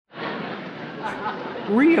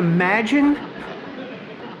Reimagine?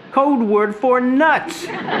 Code word for nuts.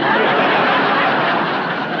 They're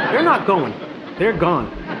not going. They're gone.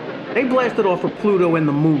 They blasted off of Pluto and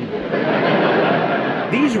the moon.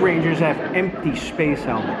 These Rangers have empty space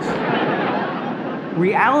helmets.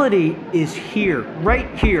 Reality is here, right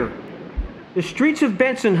here. The streets of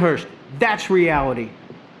Bensonhurst, that's reality.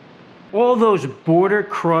 All those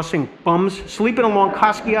border-crossing bums sleeping along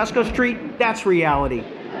Kosciuszko Street, that's reality.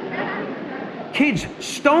 Kids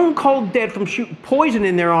stone cold dead from shooting poison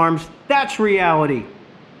in their arms, that's reality.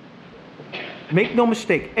 Make no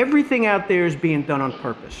mistake, everything out there is being done on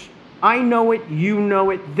purpose. I know it, you know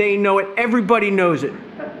it, they know it, everybody knows it.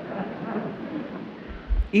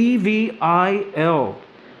 EVIL,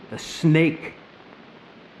 the snake.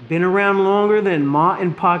 Been around longer than Ma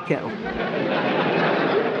and Pa Kettle.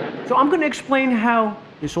 So I'm going to explain how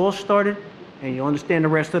this all started, and you'll understand the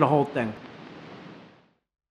rest of the whole thing.